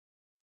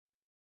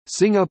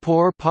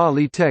Singapore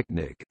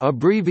Polytechnic,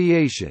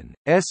 abbreviation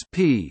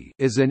SP,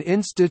 is an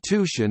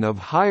institution of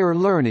higher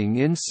learning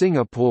in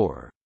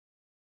Singapore.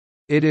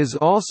 It is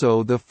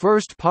also the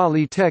first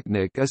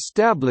polytechnic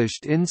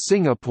established in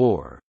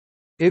Singapore.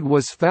 It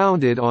was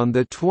founded on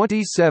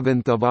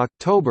 27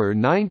 October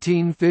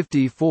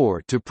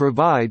 1954 to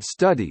provide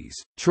studies,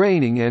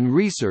 training and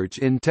research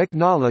in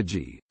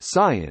technology,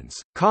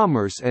 science,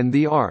 commerce and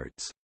the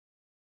arts.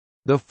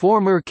 The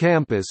former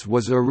campus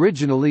was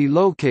originally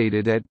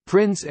located at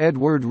Prince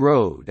Edward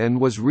Road and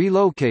was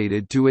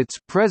relocated to its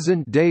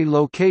present-day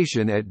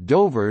location at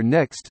Dover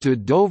next to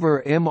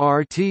Dover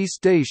MRT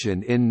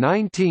station in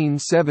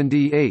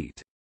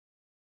 1978.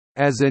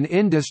 As an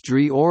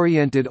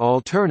industry-oriented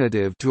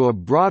alternative to a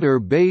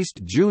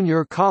broader-based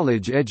junior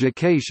college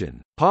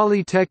education,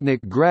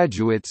 polytechnic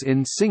graduates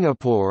in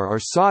Singapore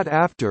are sought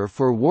after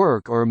for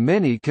work, or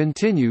many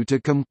continue to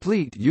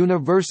complete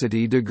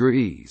university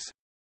degrees.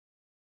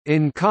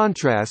 In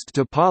contrast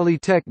to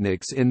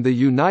polytechnics in the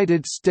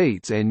United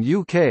States and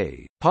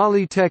UK,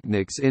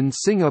 polytechnics in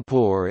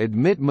Singapore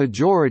admit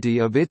majority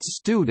of its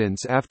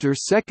students after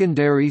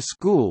secondary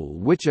school,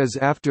 which is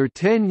after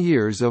 10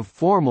 years of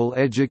formal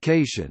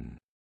education.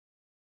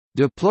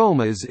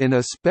 Diplomas in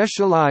a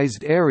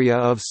specialized area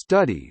of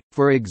study,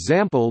 for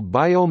example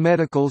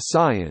biomedical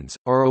science,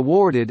 are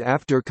awarded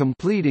after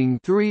completing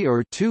 3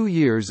 or 2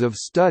 years of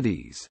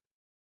studies.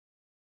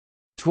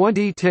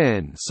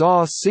 2010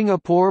 saw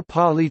Singapore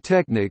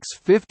Polytechnic's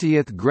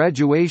 50th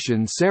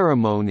graduation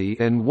ceremony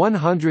and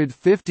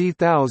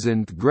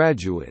 150,000th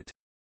graduate.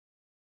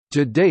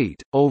 To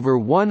date, over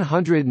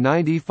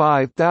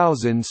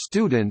 195,000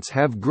 students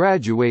have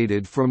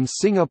graduated from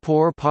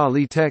Singapore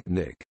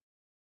Polytechnic.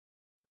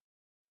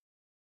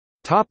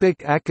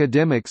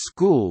 Academic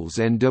schools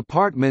and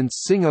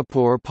departments.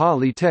 Singapore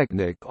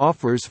Polytechnic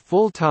offers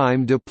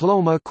full-time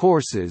diploma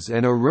courses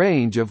and a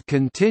range of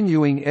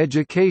continuing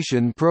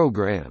education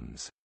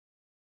programs.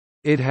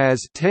 It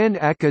has 10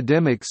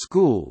 academic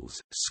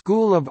schools: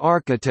 School of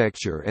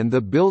Architecture and the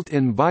Built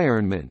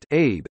Environment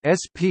 (ABE),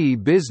 SP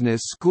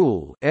Business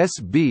School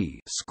 (SB),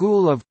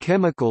 School of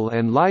Chemical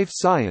and Life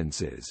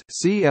Sciences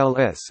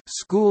 (CLS),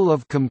 School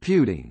of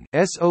Computing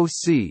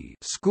 (SOC),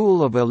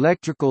 School of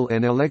Electrical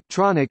and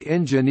Electronic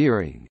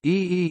Engineering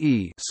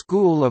EEE,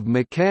 School of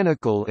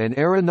Mechanical and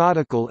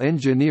Aeronautical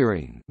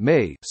Engineering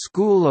 (MAE),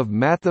 School of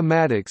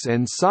Mathematics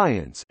and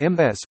Science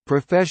 (MS),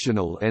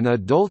 Professional and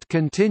Adult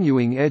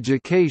Continuing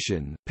Education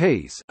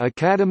PACE,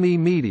 Academy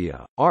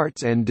Media,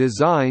 Arts and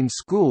Design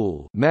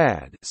School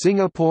 (MAD),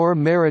 Singapore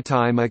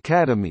Maritime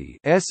Academy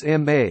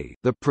 (SMA),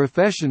 the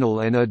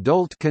Professional and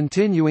Adult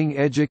Continuing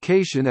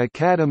Education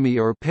Academy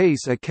or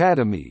PACE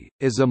Academy,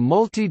 is a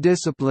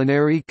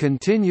multidisciplinary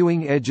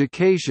continuing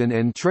education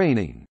and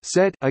training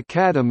 (SET)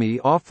 academy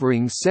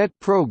offering SET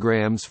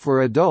programs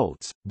for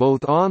adults,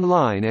 both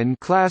online and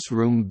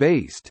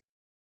classroom-based.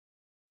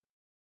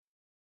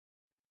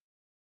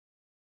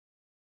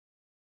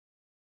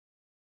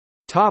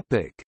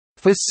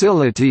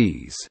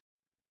 Facilities.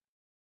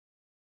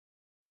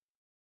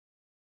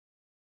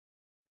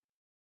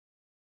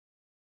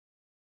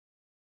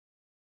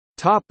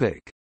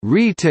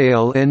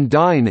 Retail and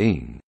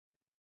dining.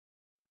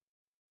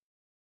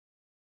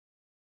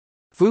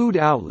 Food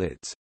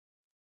outlets.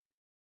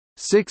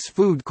 6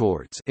 food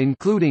courts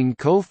including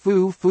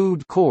Kofu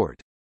Food Court,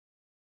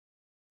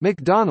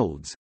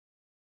 McDonald's,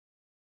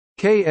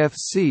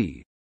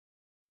 KFC,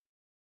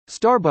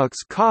 Starbucks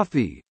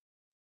Coffee,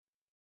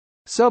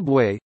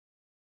 Subway,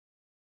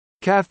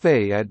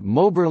 Cafe at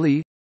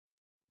Moberly,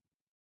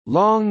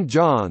 Long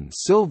John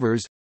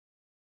Silver's,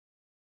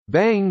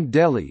 Bang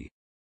Deli,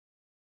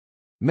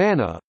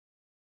 Manna,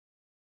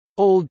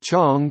 Old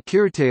Chong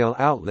Kirtail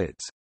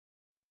Outlets,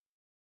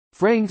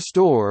 Frank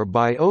Store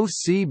by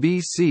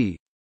OCBC,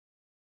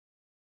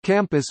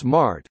 Campus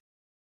Mart,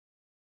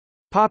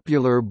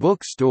 Popular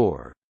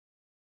Bookstore.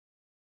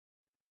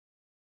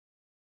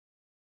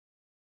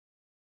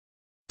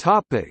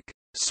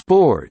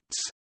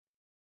 Sports.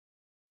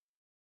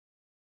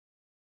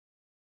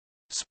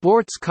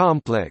 Sports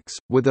complex,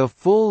 with a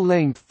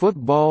full-length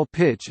football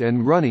pitch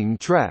and running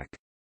track.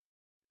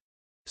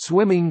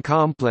 Swimming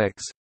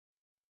complex.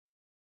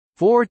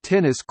 4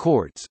 tennis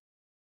courts.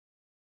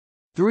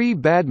 3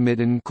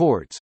 badminton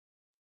courts.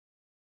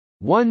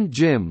 1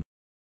 gym.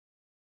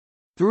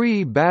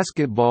 3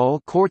 basketball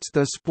courts.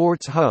 The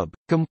Sports Hub,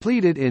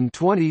 completed in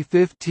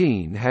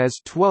 2015, has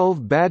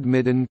 12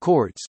 badminton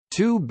courts,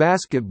 2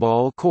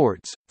 basketball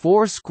courts,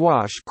 4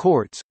 squash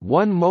courts,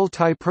 1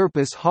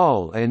 multipurpose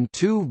hall and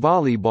 2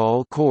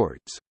 volleyball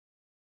courts.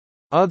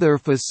 Other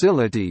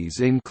facilities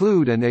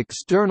include an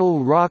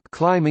external rock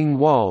climbing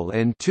wall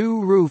and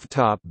 2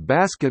 rooftop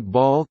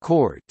basketball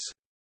courts.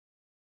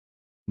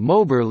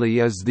 Moberly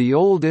is the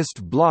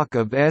oldest block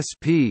of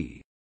SP.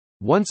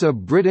 Once a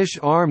British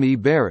Army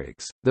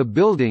barracks, the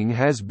building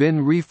has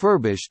been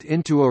refurbished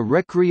into a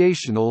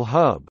recreational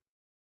hub.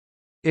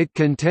 It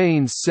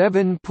contains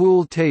 7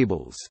 pool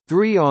tables,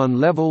 3 on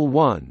level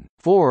 1,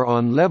 4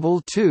 on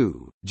level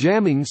 2,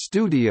 jamming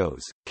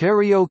studios,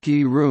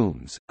 karaoke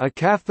rooms, a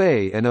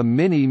cafe and a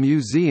mini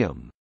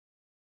museum.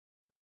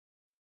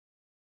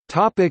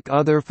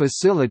 Other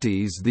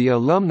facilities. The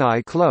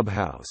Alumni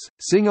Clubhouse,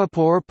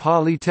 Singapore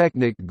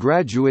Polytechnic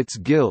Graduates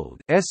Guild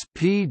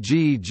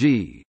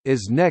 (SPGG),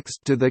 is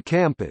next to the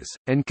campus,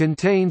 and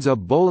contains a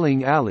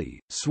bowling alley,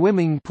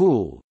 swimming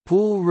pool,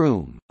 pool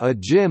room, a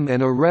gym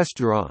and a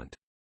restaurant.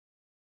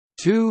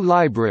 2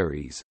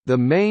 libraries, the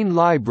Main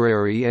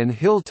Library and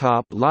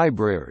Hilltop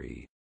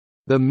Library.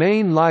 The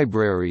Main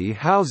Library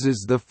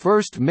houses the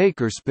first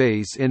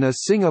makerspace in a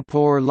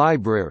Singapore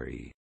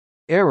library.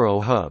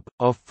 Aerohub,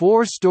 a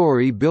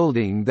 4-story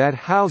building that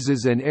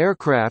houses an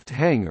aircraft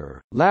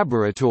hangar,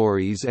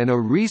 laboratories and a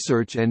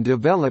research and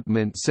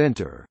development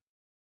center.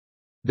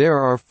 There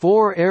are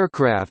 4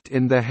 aircraft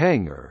in the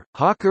hangar: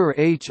 Hawker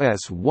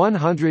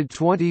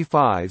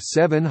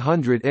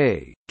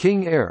HS-125-700A,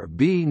 King Air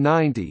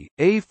B-90,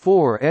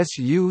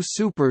 A-4SU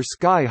Super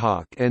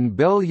Skyhawk and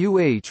Bell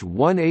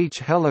UH-1H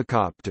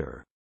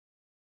helicopter.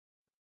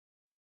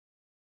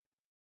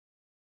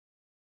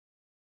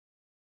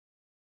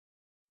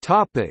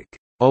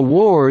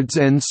 Awards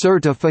and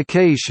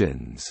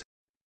certifications.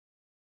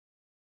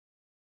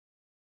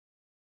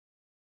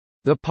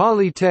 The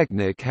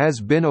Polytechnic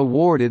has been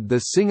awarded the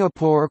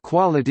Singapore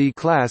Quality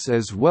Class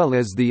as well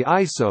as the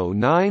ISO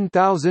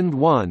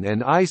 9001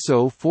 and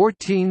ISO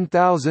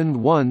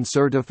 14001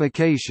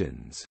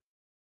 certifications.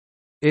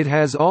 It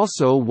has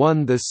also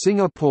won the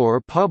Singapore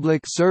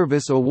Public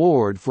Service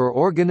Award for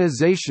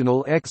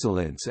Organizational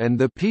Excellence and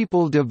the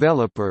People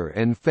Developer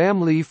and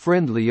Family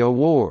Friendly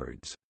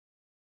Awards.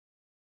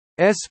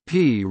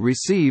 SP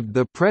received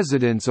the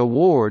President's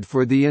Award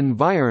for the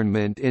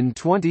Environment in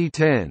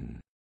 2010.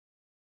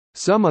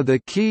 Some of the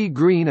key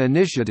green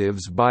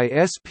initiatives by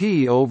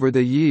SP over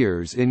the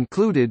years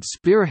included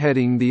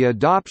spearheading the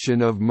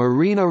adoption of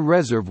Marina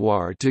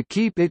Reservoir to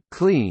keep it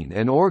clean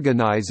and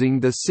organizing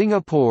the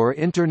Singapore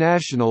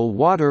International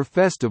Water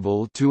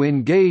Festival to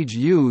engage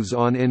youths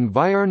on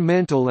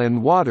environmental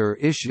and water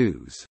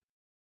issues.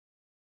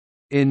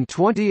 In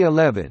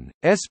 2011,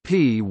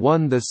 SP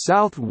won the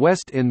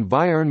Southwest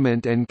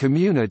Environment and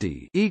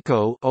Community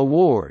 (ECO)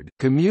 Award,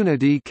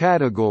 Community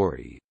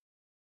category.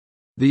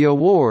 The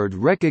award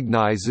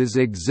recognizes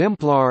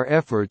exemplar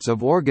efforts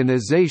of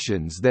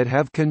organizations that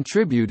have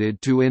contributed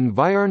to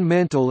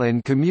environmental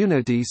and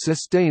community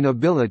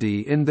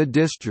sustainability in the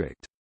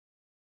district.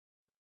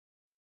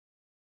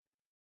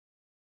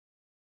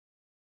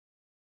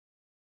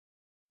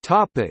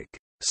 Topic: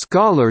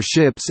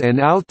 Scholarships and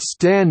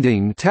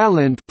Outstanding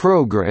Talent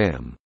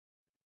Program.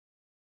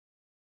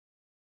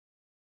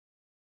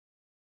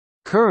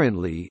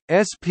 Currently,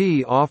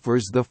 SP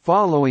offers the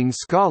following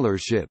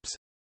scholarships: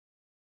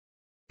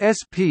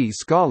 SP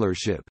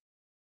Scholarship,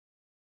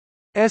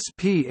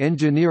 SP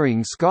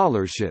Engineering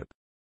Scholarship,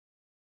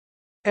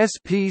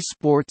 SP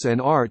Sports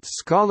and Arts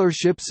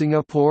Scholarship,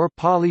 Singapore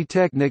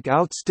Polytechnic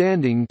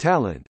Outstanding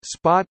Talent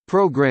 (SPOT)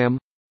 Program.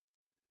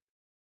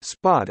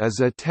 SPOT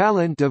is a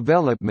talent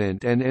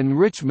development and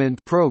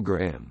enrichment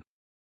program.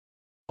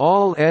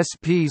 All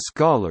SP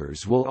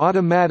scholars will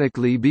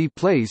automatically be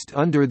placed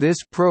under this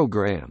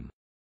program.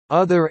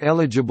 Other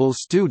eligible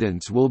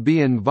students will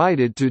be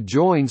invited to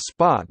join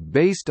SPOT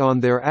based on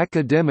their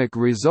academic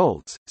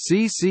results,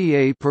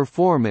 CCA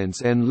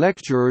performance and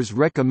lecturers'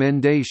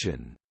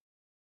 recommendation.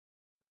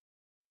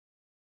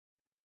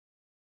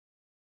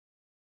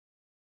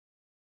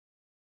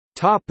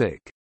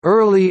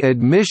 Early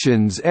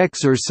Admissions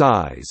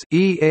Exercise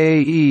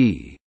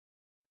 (EAE).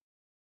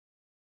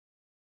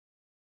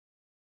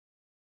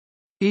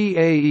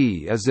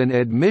 EAE is an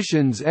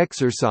admissions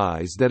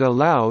exercise that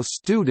allows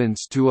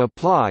students to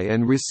apply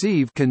and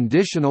receive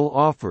conditional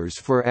offers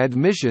for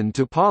admission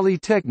to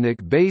Polytechnic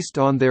based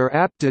on their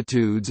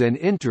aptitudes and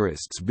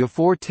interests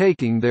before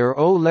taking their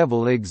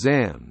O-level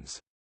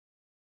exams.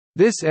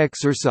 This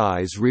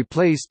exercise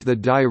replaced the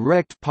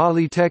Direct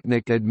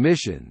Polytechnic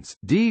Admissions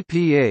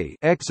 (DPA)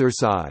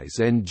 exercise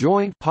and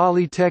Joint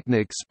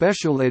Polytechnic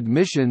Special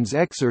Admissions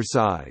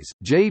Exercise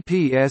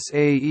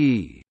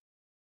 (JPSAE).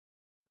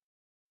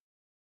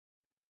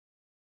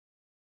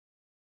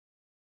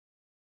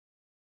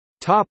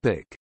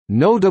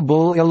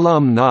 Notable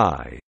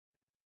alumni.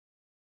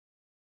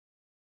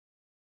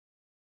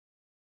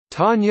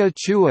 Tanya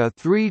Chua,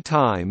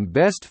 3-time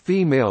Best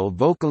Female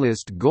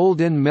Vocalist,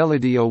 Golden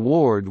Melody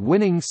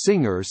Award-winning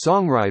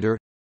singer-songwriter.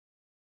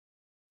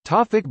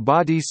 Taufik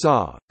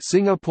Batisah,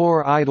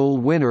 Singapore Idol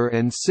winner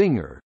and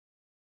singer.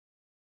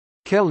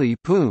 Kelly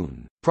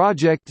Poon,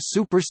 Project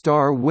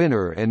Superstar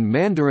winner and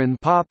Mandarin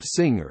pop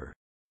singer.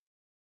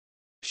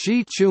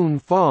 Shi Chun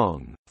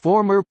Fong,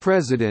 former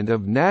president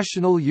of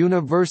National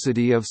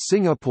University of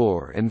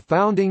Singapore and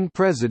founding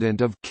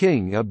president of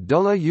King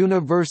Abdullah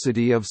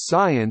University of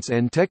Science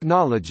and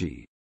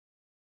Technology.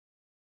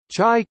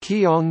 Chai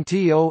Keong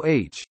Toh,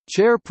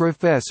 chair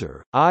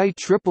professor,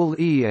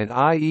 IEEE and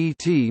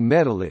IET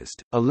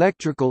medalist,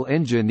 electrical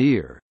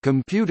engineer,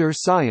 computer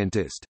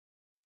scientist.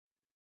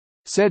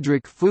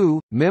 Cedric Foo,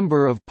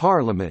 Member of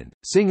Parliament,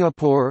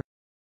 Singapore.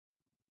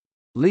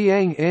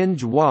 Liang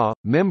N-Hua,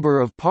 Member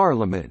of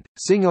Parliament,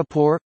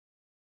 Singapore.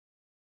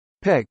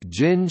 Pek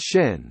Jin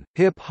Shen,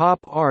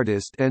 hip-hop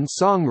artist and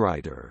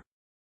songwriter.